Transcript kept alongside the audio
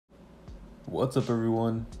What's up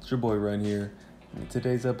everyone, it's your boy Ren here. In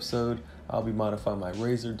today's episode, I'll be modifying my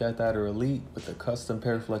Razer DeathAdder Elite with a custom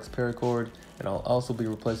Paraflex paracord, and I'll also be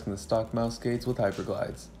replacing the stock mouse skates with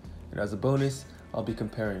HyperGlides. And as a bonus, I'll be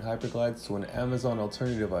comparing HyperGlides to an Amazon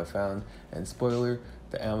alternative I found, and spoiler,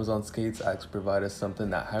 the Amazon skates actually provide us something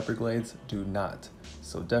that HyperGlides do not.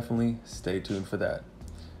 So definitely stay tuned for that.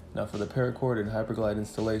 Now for the Paracord and Hyperglide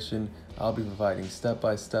installation, I'll be providing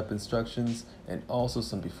step-by-step instructions and also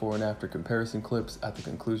some before and after comparison clips at the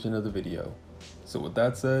conclusion of the video. So with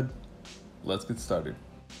that said, let's get started.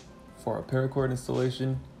 For our Paracord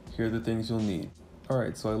installation, here are the things you'll need.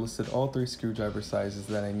 Alright, so I listed all 3 screwdriver sizes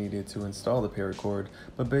that I needed to install the Paracord,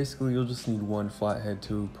 but basically you'll just need 1 flathead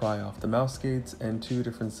to pry off the mouse skates and 2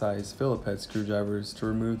 different size Phillips head screwdrivers to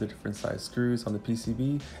remove the different size screws on the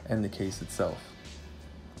PCB and the case itself.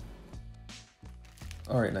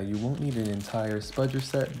 Alright, now you won't need an entire spudger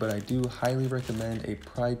set, but I do highly recommend a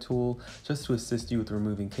pry tool just to assist you with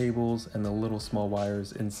removing cables and the little small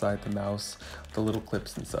wires inside the mouse, the little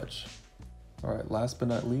clips and such. Alright, last but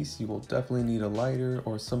not least, you will definitely need a lighter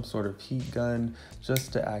or some sort of heat gun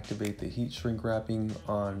just to activate the heat shrink wrapping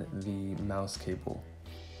on the mouse cable.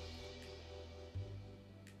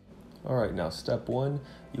 Alright, now step 1,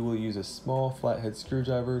 you will use a small flathead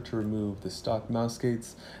screwdriver to remove the stock mouse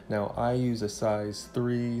skates. Now I use a size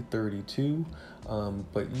 3/32,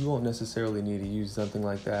 but you won't necessarily need to use something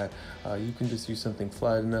like that. You can just use something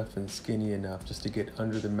flat enough and skinny enough just to get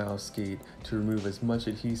under the mouse skate to remove as much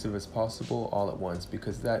adhesive as possible all at once,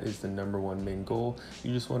 because that is the #1 main goal.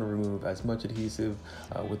 You just want to remove as much adhesive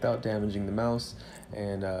without damaging the mouse,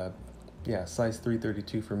 and yeah, size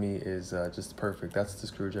 3/32 for me is just perfect. That's the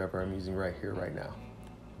screwdriver I'm using right here, right now.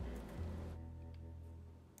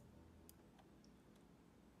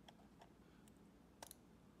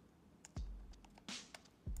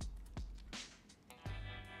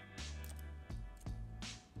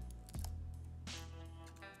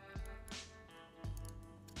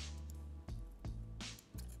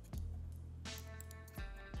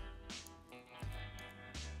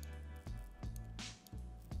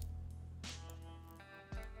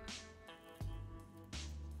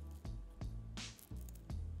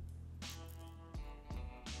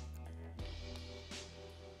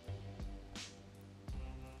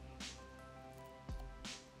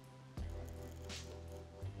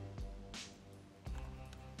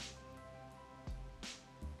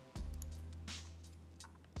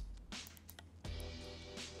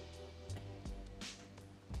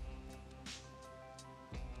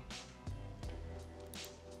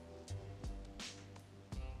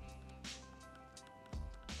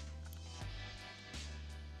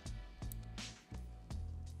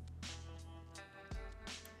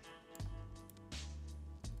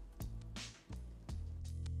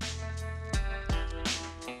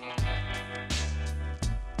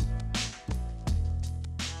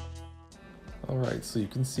 Alright, so you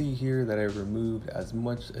can see here that I removed as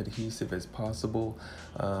much adhesive as possible,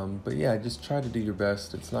 but yeah, just try to do your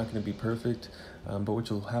best. It's not going to be perfect, but what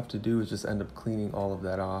you'll have to do is just end up cleaning all of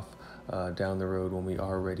that off down the road when we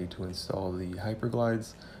are ready to install the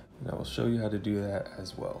HyperGlides, and I will show you how to do that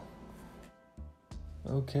as well.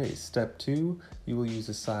 Okay, step 2, you will use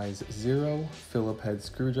a size 0 Phillips head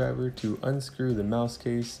screwdriver to unscrew the mouse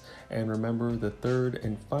case, and remember the 3rd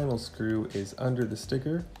and final screw is under the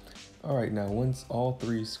sticker. Alright, now once all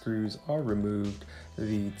 3 screws are removed,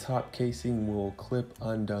 the top casing will clip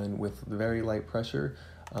undone with very light pressure,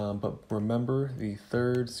 but remember the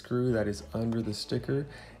 3rd screw that is under the sticker,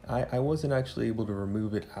 I wasn't actually able to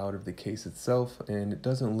remove it out of the case itself, and it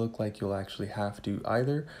doesn't look like you'll actually have to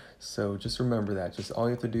either, so just remember that. Just all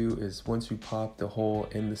you have to do is once you pop the hole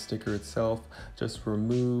in the sticker itself, just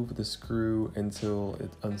remove the screw until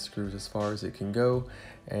it unscrews as far as it can go,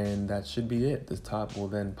 and that should be it. The top will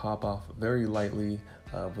then pop off very lightly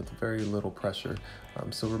with very little pressure.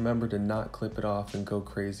 So remember to not clip it off and go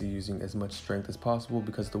crazy using as much strength as possible,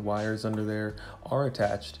 because the wires under there are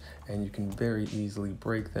attached and you can very easily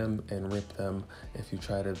break them and rip them if you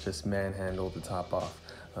try to just manhandle the top off.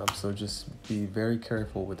 So just be very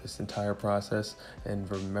careful with this entire process, and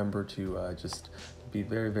remember to just be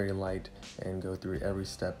very light and go through every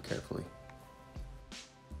step carefully.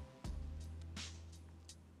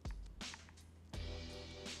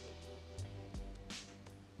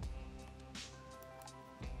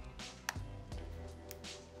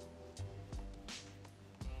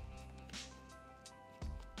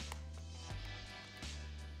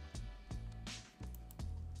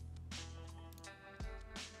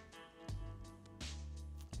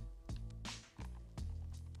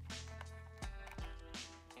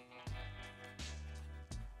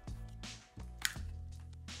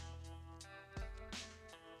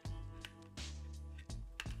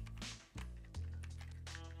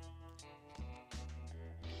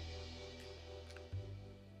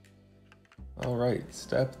 All right,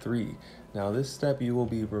 step 3. Now this step you will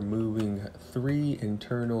be removing 3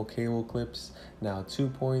 internal cable clips. Now 2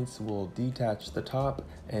 points will detach the top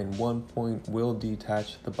and 1 point will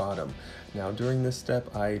detach the bottom. Now during this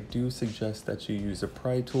step I do suggest that you use a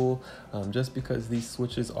pry tool just because these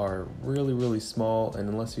switches are really small, and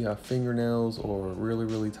unless you have fingernails or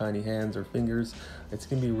really tiny hands or fingers, it's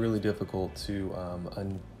going to be really difficult to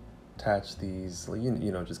attach these,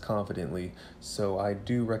 just confidently. So I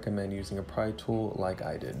do recommend using a pry tool like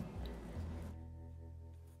I did.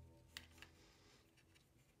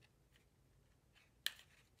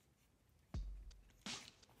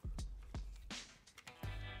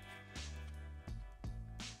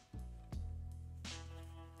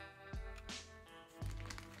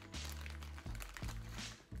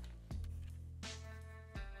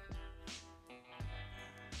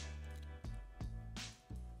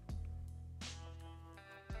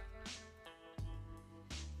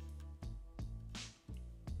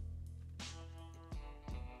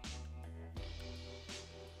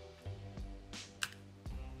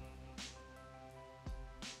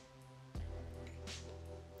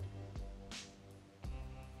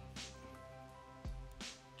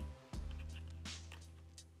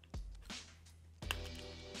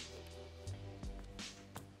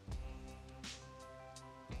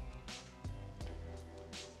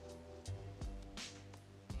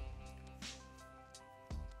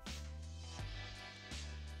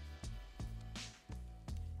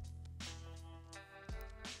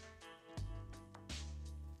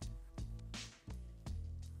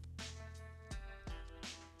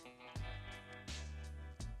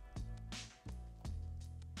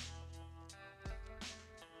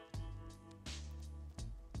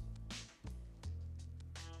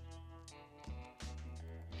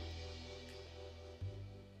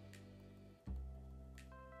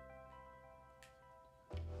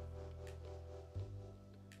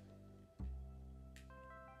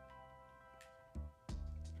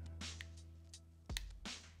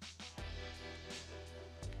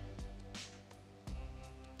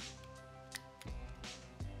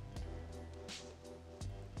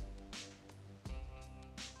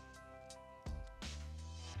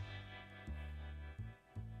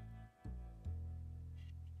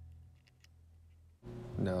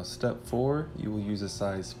 Now step 4, you will use a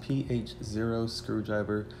size PH0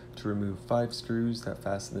 screwdriver to remove 5 screws that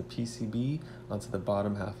fasten the PCB onto the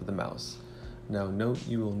bottom half of the mouse. Now note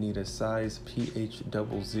you will need a size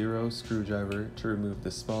PH00 screwdriver to remove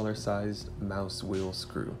the smaller sized mouse wheel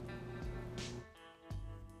screw.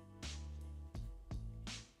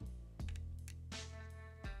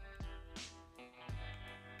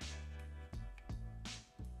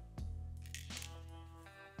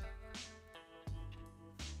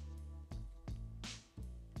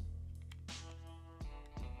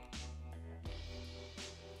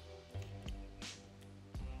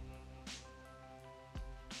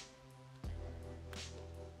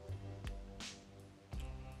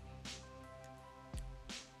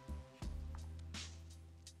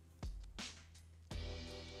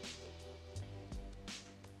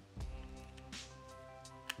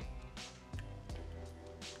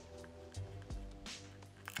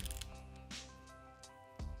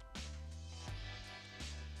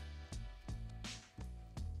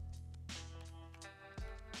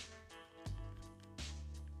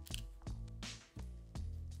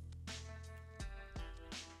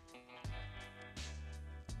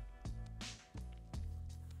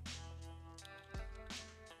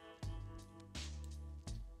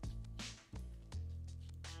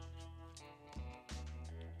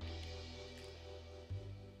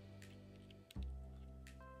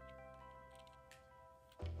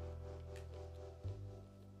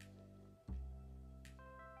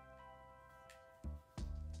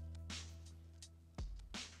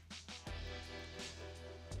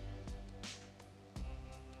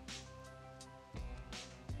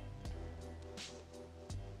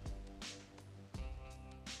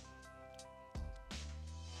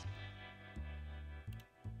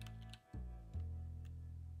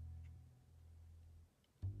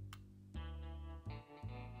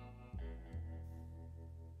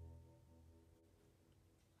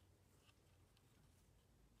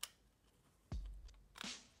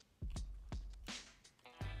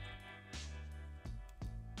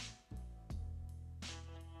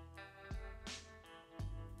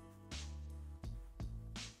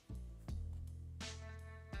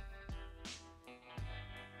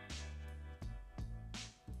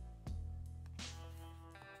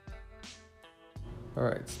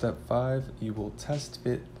 Alright, step 5, you will test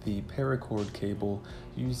fit the paracord cable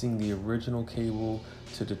using the original cable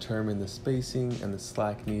to determine the spacing and the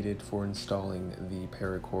slack needed for installing the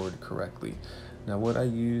paracord correctly. Now what I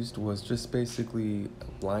used was just basically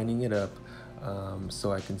lining it up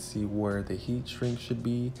so I can see where the heat shrink should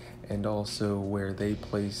be and also where they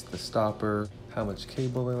placed the stopper, how much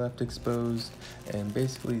cable they left exposed, and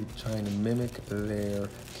basically trying to mimic their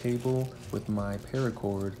cable with my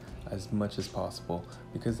paracord as much as possible,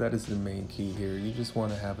 because that is the main key here. You just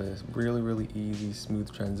want to have a really easy, smooth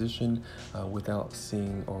transition without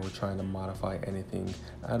seeing or trying to modify anything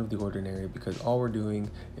out of the ordinary, because all we're doing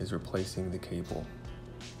is replacing the cable.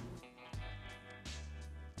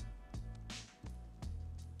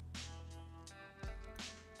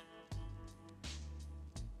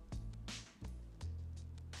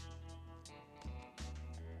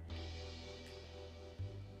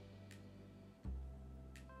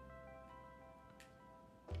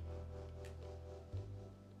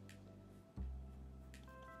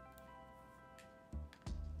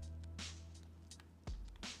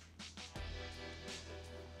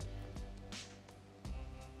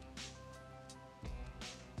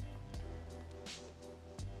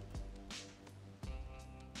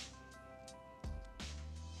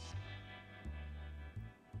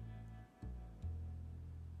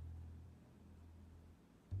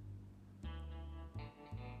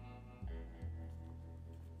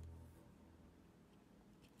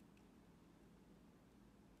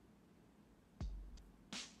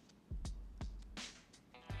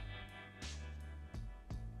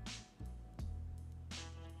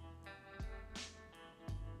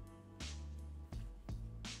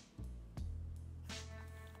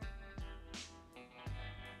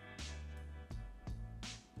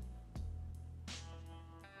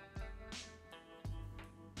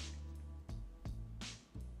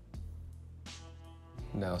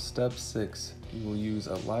 Now step 6, you will use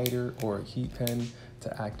a lighter or a heat pen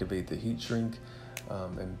to activate the heat shrink,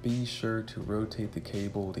 and be sure to rotate the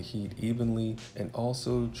cable to heat evenly, and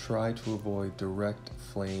also try to avoid direct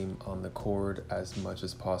flame on the cord as much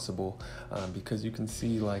as possible, because you can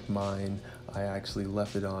see, like mine, I actually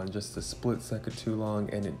left it on just a split second too long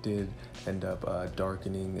and it did end up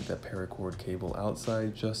darkening the paracord cable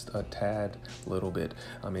outside just a tad little bit.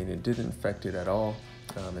 I mean, it didn't affect it at all.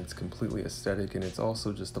 It's completely aesthetic, and it's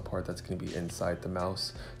also just the part that's going to be inside the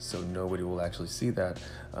mouse, so nobody will actually see that.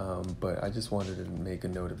 But I just wanted to make a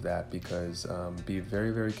note of that, because be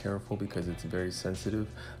very careful, because it's very sensitive,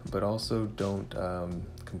 but also don't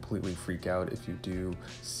completely freak out if you do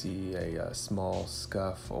see a small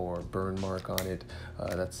scuff or burn mark on it.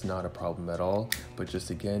 That's not a problem at all, but just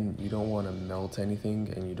again, you don't want to melt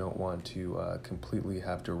anything, and you don't want to completely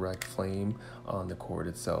have direct flame on the cord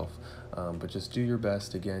itself. But just do your best.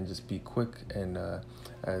 Again, just be quick and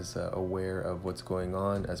as aware of what's going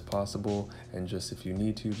on as possible, and just if you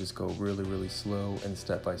need to, just go really slow and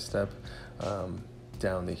step by step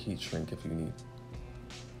down the heat shrink if you need.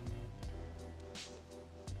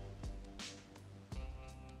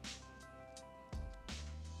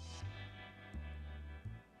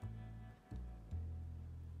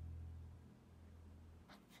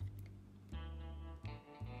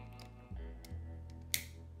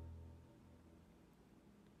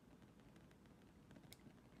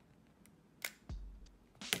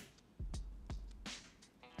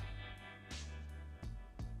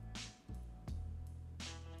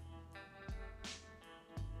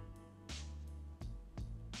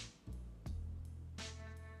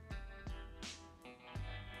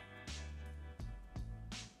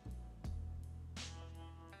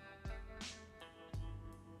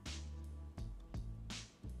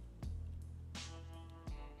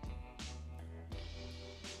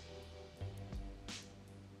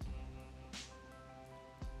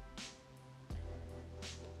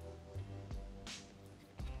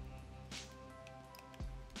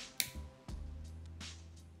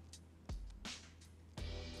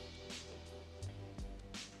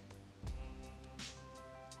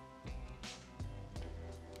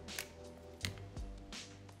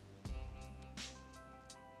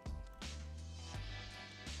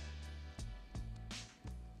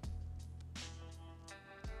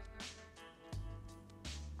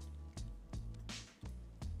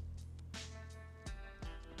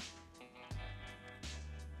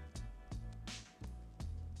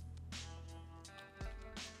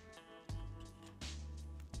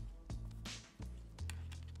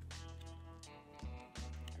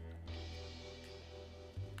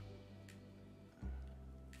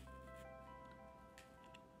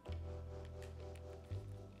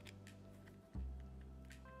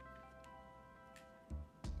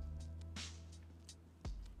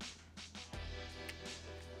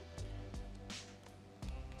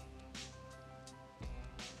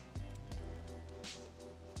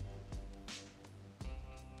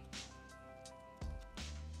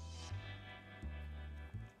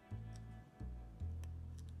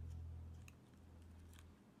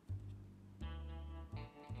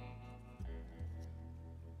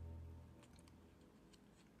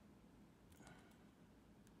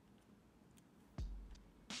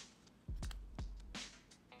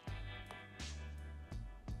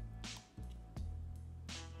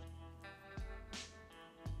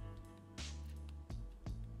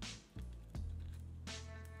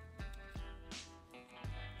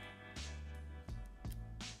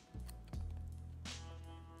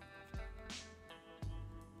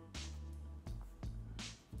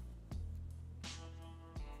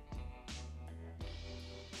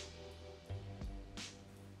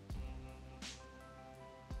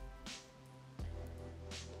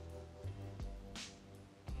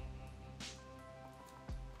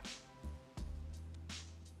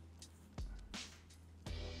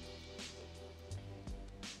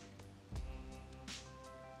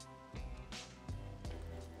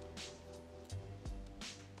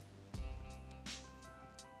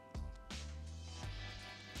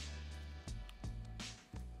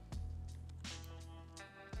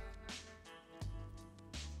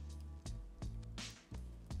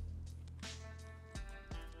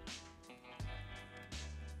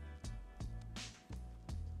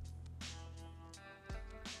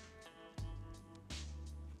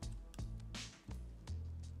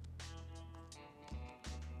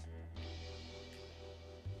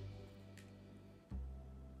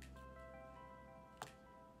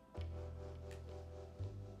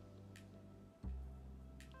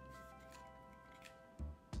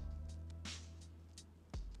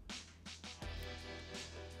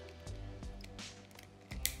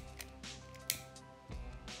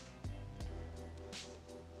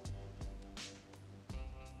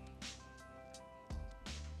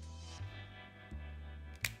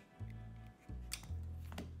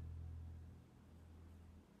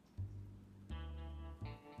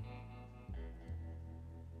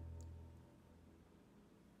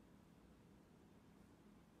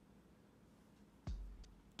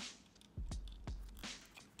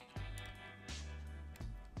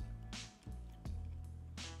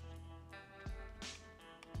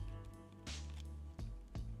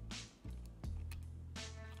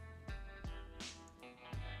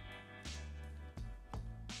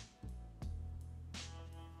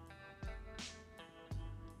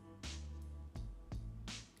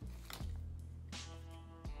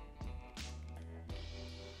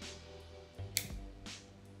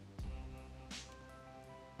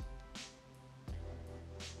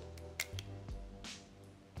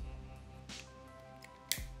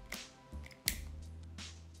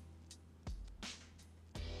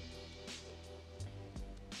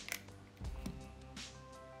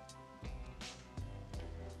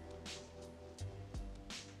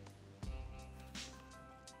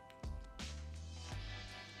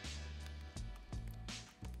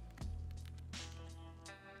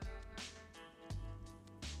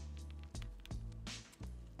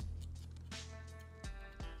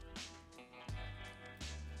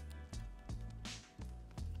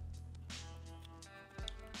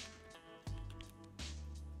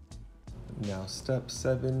 now step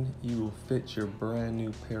 7, you will fit your brand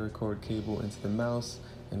new paracord cable into the mouse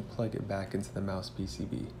and plug it back into the mouse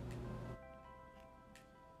PCB.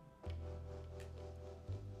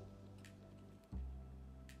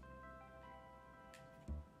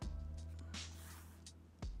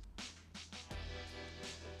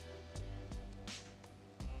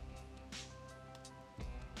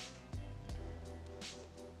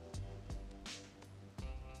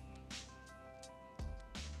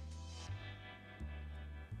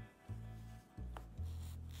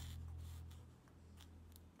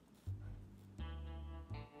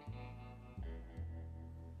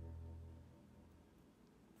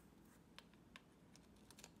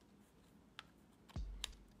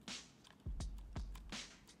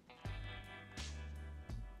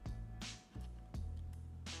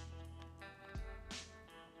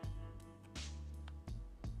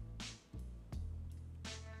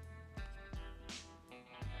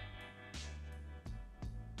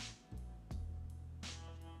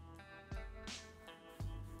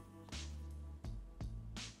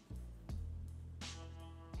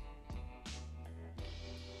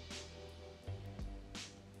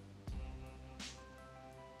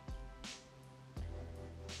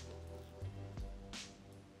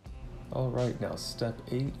 Alright, now step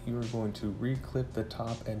 8, you are going to reclip the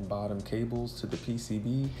top and bottom cables to the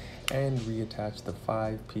PCB and reattach the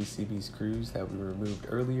 5 PCB screws that we removed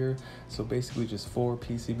earlier. So basically just 4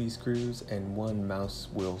 PCB screws and 1 mouse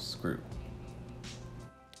wheel screw.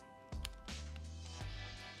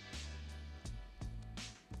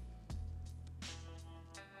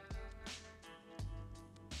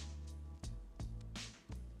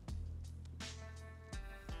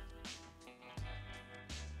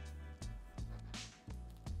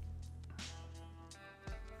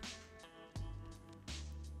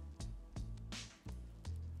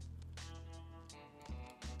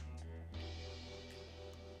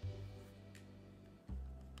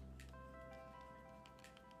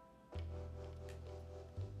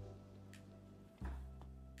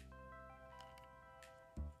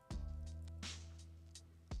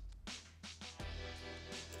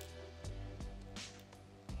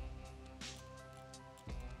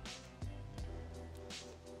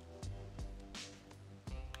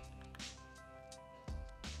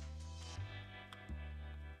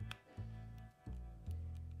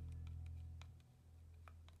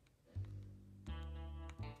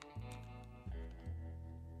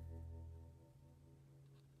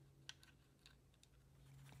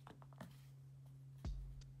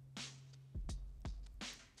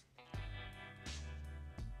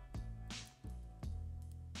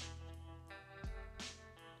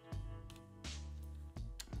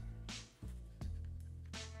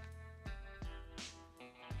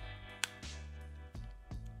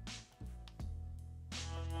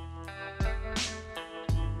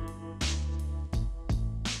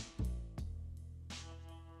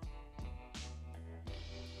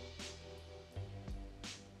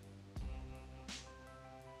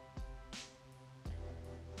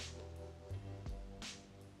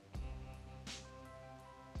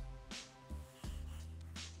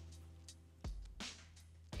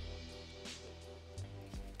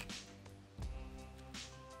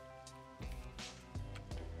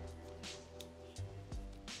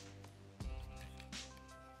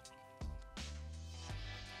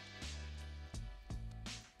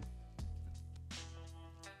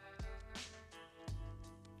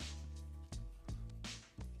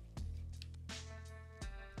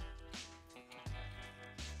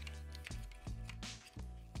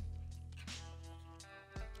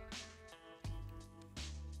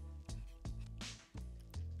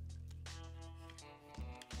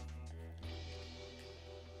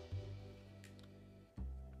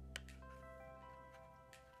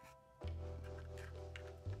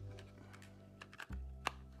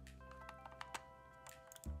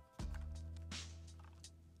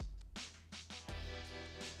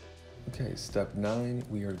 Okay, step 9,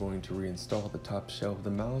 we are going to reinstall the top shell of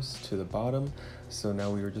the mouse to the bottom. So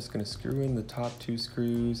now we are just going to screw in the top 2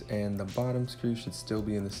 screws and the bottom screw should still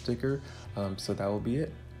be in the sticker. So that will be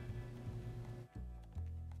it.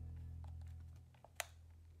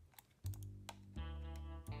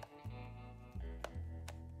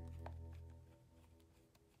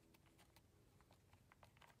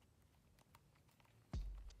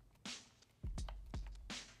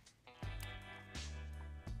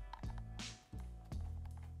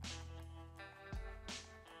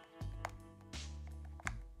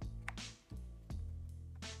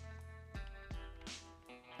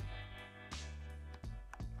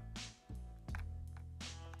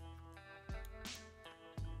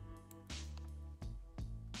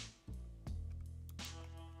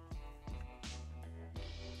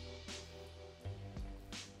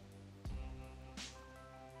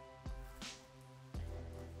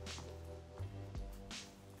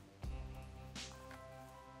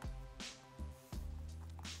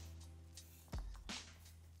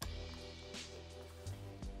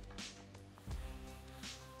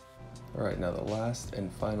 Alright, now the last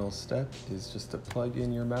and final step is just to plug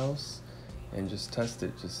in your mouse and just test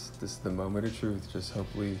it. This is the moment of truth. Just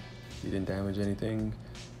hopefully you didn't damage anything,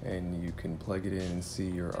 and you can plug it in and see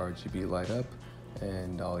your RGB light up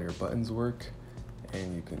and all your buttons work,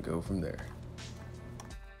 and you can go from there.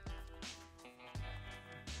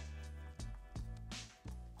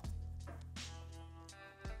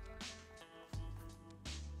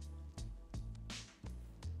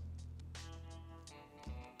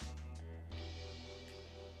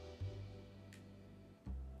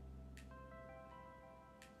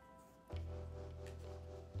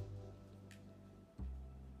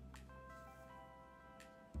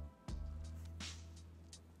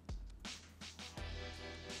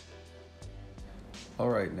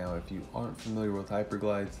 Alright, now if you aren't familiar with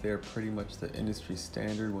HyperGlides, they're pretty much the industry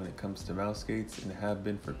standard when it comes to mouse gates and have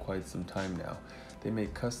been for quite some time now. They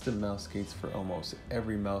make custom mouse gates for almost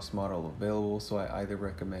every mouse model available, so I either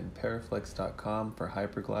recommend paraflex.com for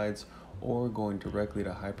HyperGlides or going directly to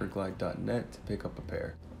hyperglide.net to pick up a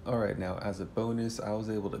pair. Alright, now as a bonus, I was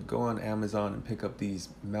able to go on Amazon and pick up these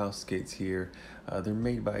mouse gates here. They're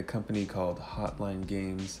made by a company called Hotline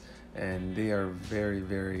Games, and they are very,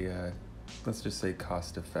 let's just say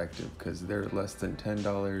cost effective, because they're less than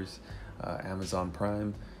 $10 Amazon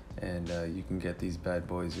Prime, and you can get these bad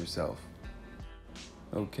boys yourself.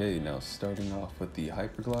 Okay, now starting off with the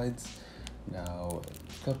HyperGlides. Now,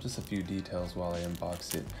 pick up just a few details while I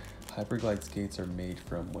unbox it. HyperGlide skates are made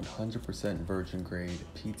from 100% virgin grade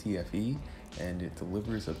PTFE, and it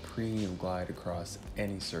delivers a premium glide across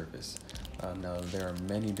any surface. Now, there are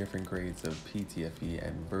many different grades of PTFE,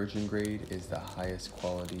 and virgin grade is the highest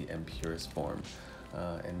quality and purest form.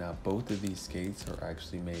 And now both of these skates are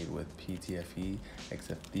actually made with PTFE,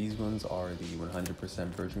 except these ones are the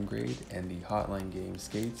 100% virgin grade, and the Hotline Game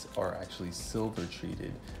skates are actually silver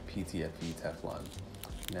treated PTFE Teflon.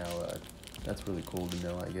 Now, that's really cool to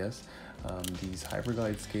know, I guess. These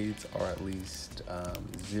HyperGlide skates are at least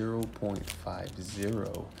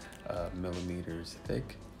 0.50 millimeters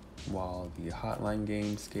thick, while the Hotline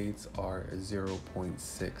Game skates are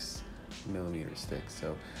 0.6 millimeters thick.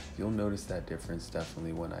 So you'll notice that difference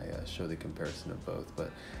definitely when I show the comparison of both.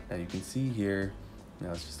 But now you can see here,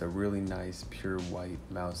 now it's just a really nice pure white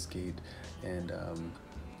mouse skate, and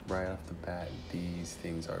right off the bat, these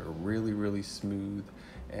things are really smooth,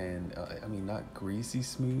 and I mean, not greasy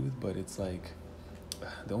smooth, but it's like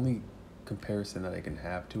the only comparison that I can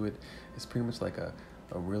have to it is pretty much like a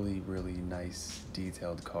really nice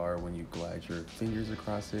detailed car. When you glide your fingers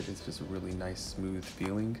across it, it's just a really nice smooth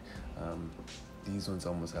feeling. These ones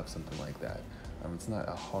almost have something like that. It's not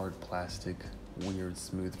a hard plastic weird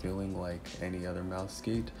smooth feeling like any other mouse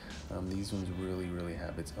skate. These ones really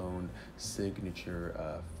have its own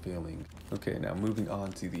signature feeling. Okay, now moving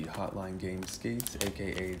on to the Hotline Game skates,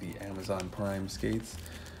 aka the Amazon Prime skates.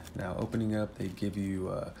 Now opening up, they give you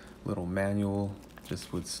a little manual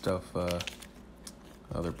just with stuff,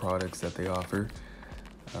 other products that they offer.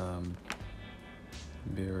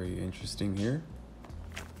 Very interesting here.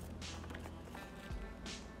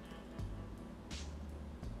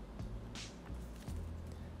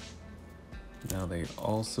 Now they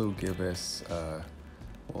also give us,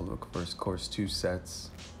 well, of course, 2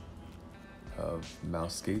 sets of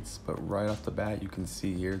mouse skates, but right off the bat, you can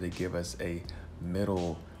see here they give us a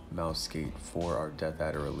middle mouse skate for our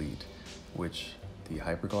DeathAdder Elite, which the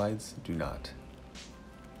HyperGlides do not.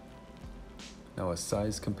 Now, a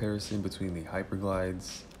size comparison between the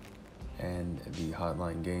HyperGlides and the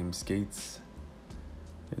Hotline Game skates,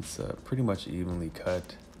 it's pretty much evenly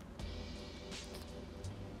cut.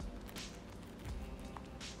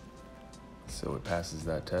 So it passes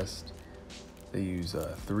that test. They use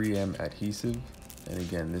 3M adhesive, and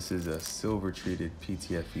again, this is a silver treated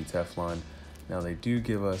PTFE Teflon. Now they do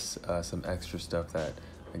give us some extra stuff that,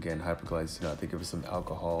 again, HyperGlides do not. They give us some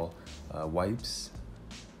alcohol wipes,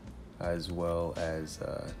 as well as,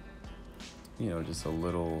 you know, just a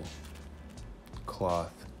little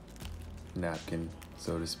cloth napkin,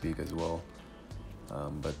 so to speak, as well.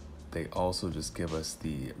 But they also just give us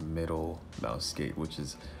the middle mouse skate, which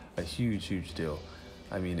is a huge deal.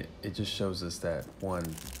 I mean, it just shows us that, one,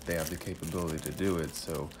 they have the capability to do it,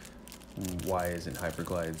 so why isn't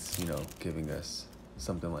HyperGlides, you know, giving us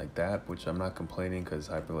something like that? Which I'm not complaining, because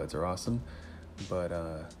HyperGlides are awesome, but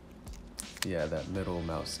yeah, that middle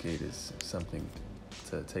mouse skate is something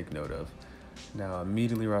to take note of. Now,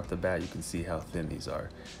 immediately right off the bat, you can see how thin these are,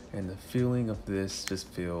 and the feeling of this just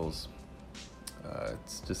feels,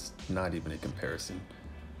 it's just not even a comparison.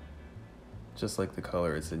 Just like the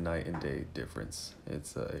color, it's a night and day difference.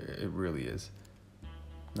 It really is.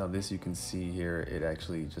 Now this you can see here, it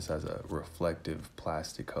actually just has a reflective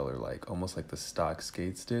plastic color, like almost like the stock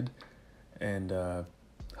skates did. And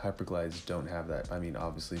HyperGlides don't have that. I mean,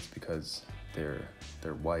 obviously it's because they're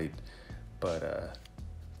white, but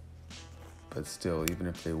still, even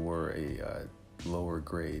if they were a lower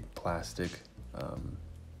grade plastic,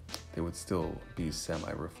 they would still be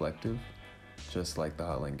semi-reflective, just like the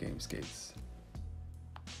Hotline game skates.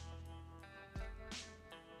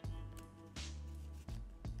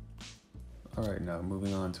 Alright, now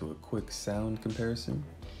moving on to a quick sound comparison.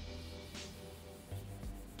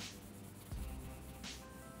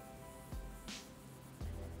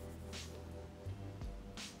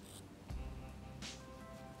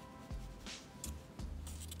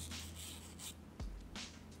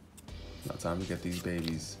 Now time to get these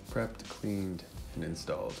babies prepped, cleaned, and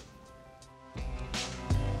installed.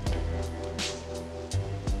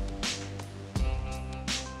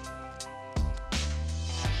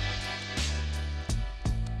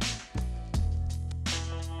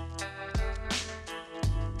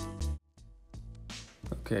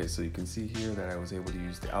 Okay, so you can see here that I was able to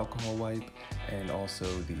use the alcohol wipe and also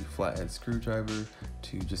the flathead screwdriver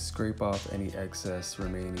to just scrape off any excess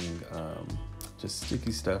remaining just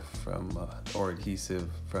sticky stuff from or adhesive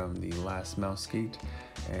from the last mouse skate,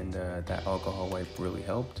 and that alcohol wipe really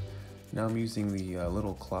helped. Now I'm using the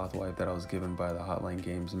little cloth wipe that I was given by the Hotline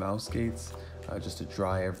Games mouse skates just to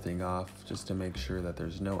dry everything off, just to make sure that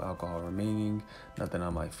there's no alcohol remaining, nothing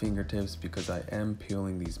on my fingertips, because I am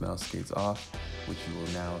peeling these mouse skates off, which you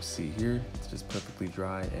will now see here. It's just perfectly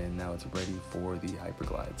dry, and now it's ready for the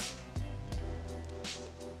HyperGlides.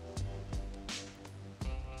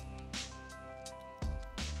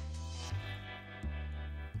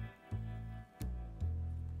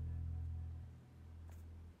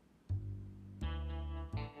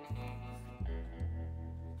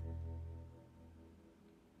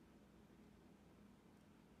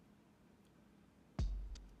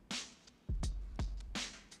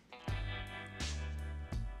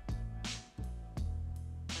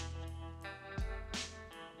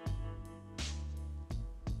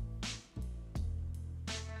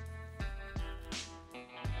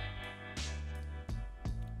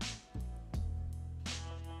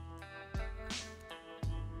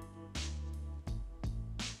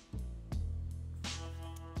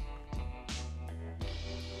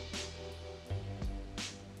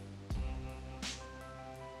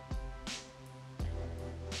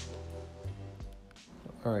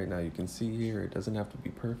 Alright, now you can see here, it doesn't have to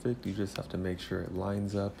be perfect, you just have to make sure it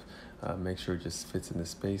lines up, make sure it just fits in the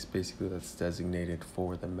space basically that's designated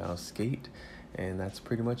for the mouse skate, and that's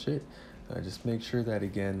pretty much it. Just make sure that,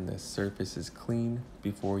 again, the surface is clean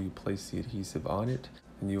before you place the adhesive on it,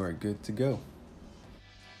 and you are good to go.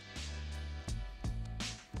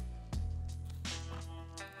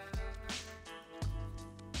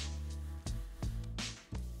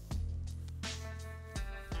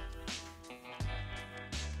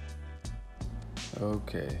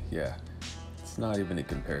 Okay, yeah, it's not even a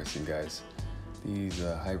comparison, guys. These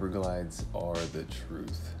HyperGlides are the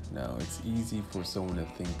truth. Now, it's easy for someone to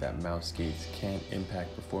think that mouse skates can't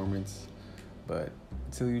impact performance, but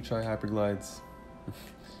until you try HyperGlides,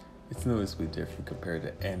 it's noticeably different compared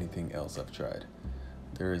to anything else I've tried.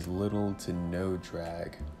 There is little to no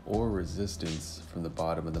drag or resistance from the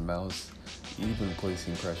bottom of the mouse, even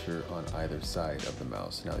placing pressure on either side of the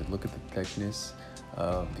mouse. Now, look at the thickness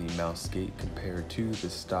of the mouse skate compared to the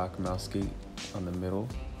stock mouse skate on the middle,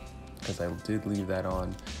 because I did leave that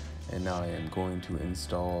on, and now I am going to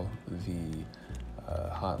install the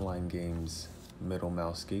Hotline Games middle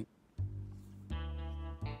mouse skate.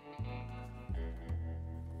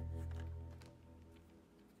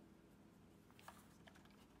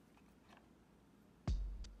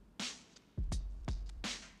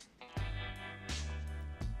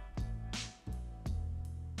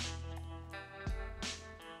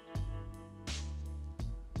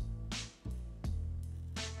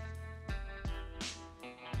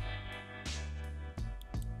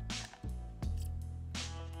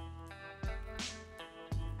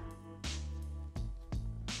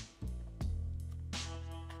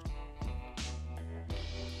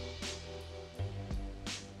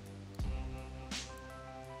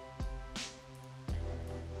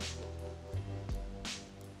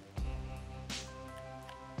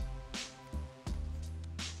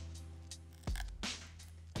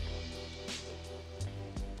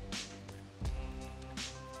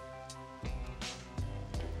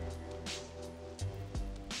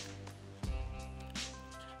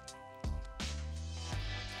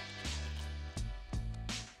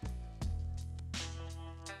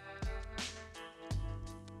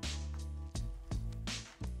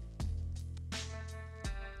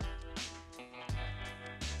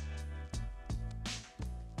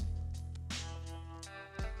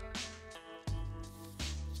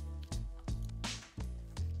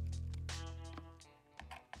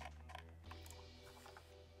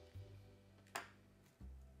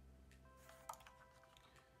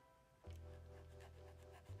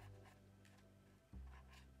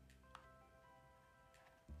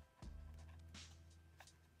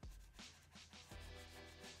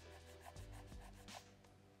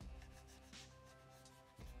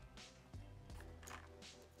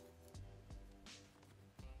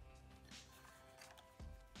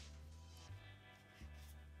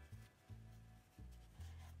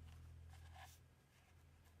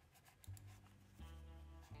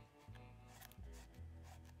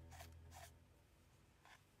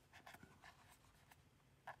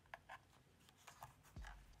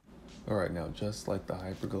 Alright, now just like the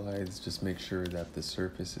HyperGlides, just make sure that the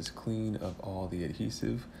surface is clean of all the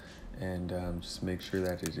adhesive, and just make sure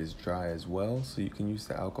that it is dry as well. So you can use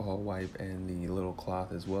the alcohol wipe and the little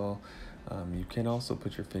cloth as well. You can also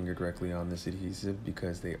put your finger directly on this adhesive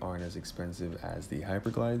because they aren't as expensive as the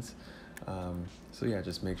HyperGlides. So yeah,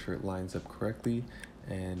 just make sure it lines up correctly,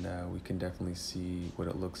 and we can definitely see what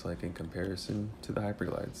it looks like in comparison to the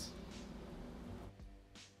HyperGlides.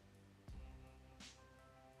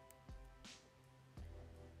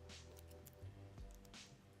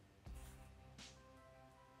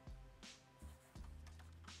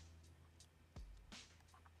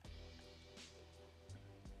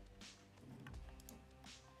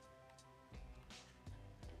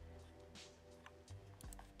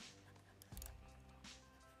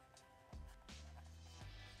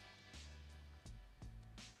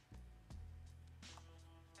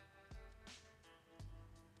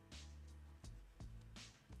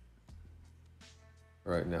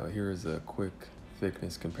 Right, now here is a quick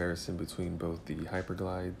thickness comparison between both the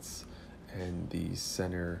HyperGlides and the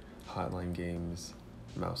center Hotline Games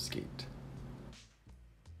mouse skate.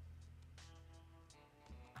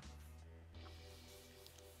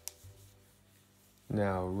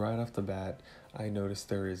 Now, right off the bat, I noticed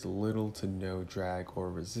there is little to no drag or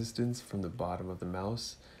resistance from the bottom of the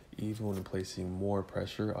mouse, even when placing more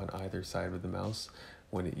pressure on either side of the mouse,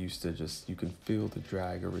 when it used to just, you can feel the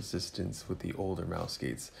drag or resistance with the older mouse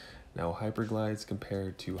skates. Now, HyperGlides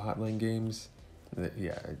compared to Hotline Games,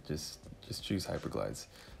 yeah, just choose HyperGlides.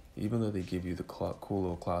 Even though they give you the cool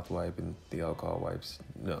little cloth wipe and the alcohol wipes,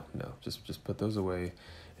 no, just put those away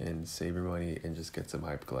and save your money and just get some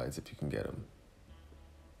HyperGlides if you can get them.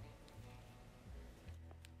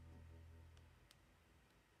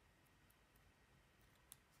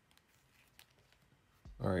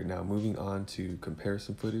 All right, now moving on to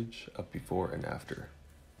comparison footage of before and after.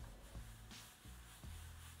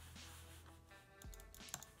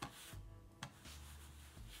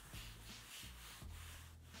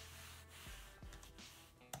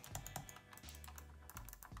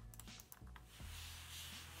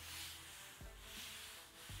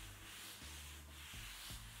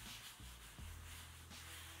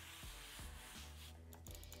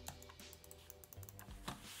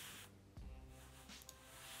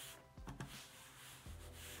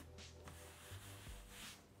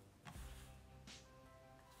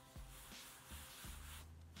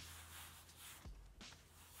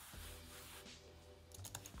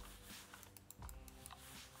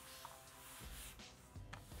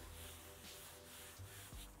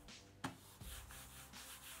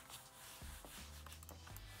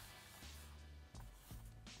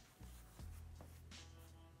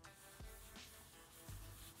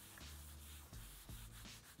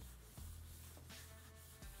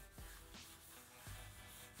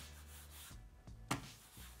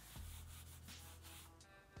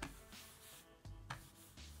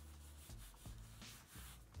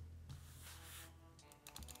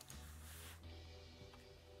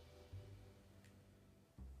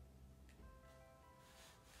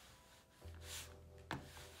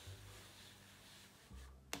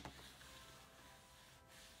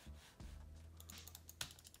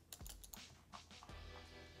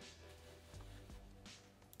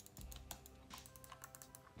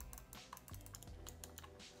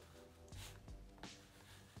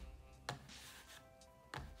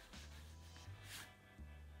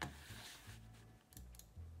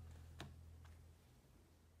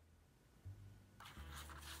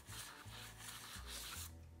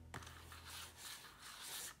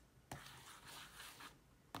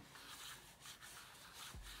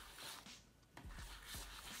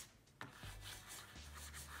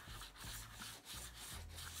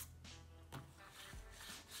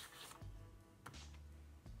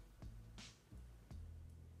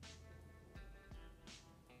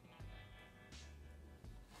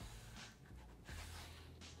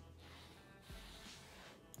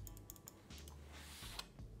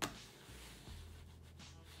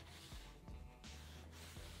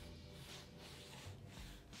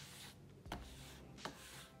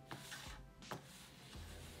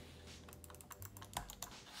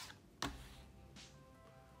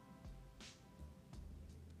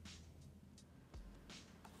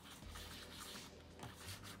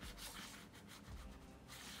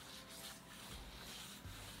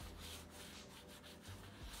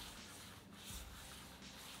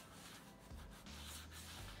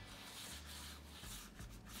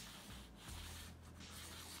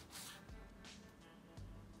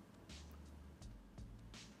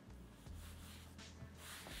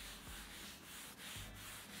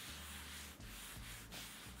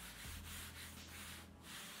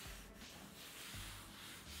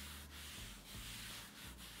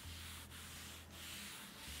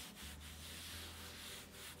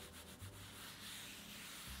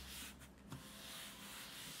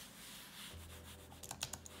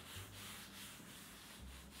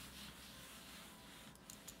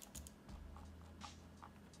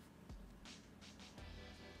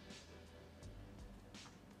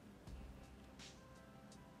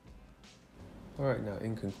 Alright, now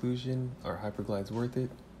in conclusion, are HyperGlides worth it?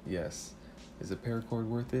 Yes. Is a paracord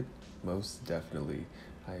worth it? Most definitely.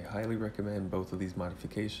 I highly recommend both of these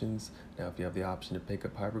modifications. Now if you have the option to pick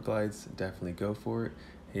up HyperGlides, definitely go for it.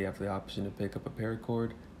 If you have the option to pick up a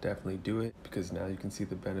paracord, definitely do it, because now you can see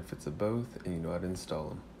the benefits of both and you know how to install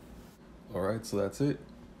them. Alright, so that's it.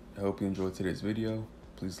 I hope you enjoyed today's video.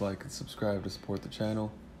 Please like and subscribe to support the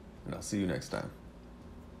channel, and I'll see you next time.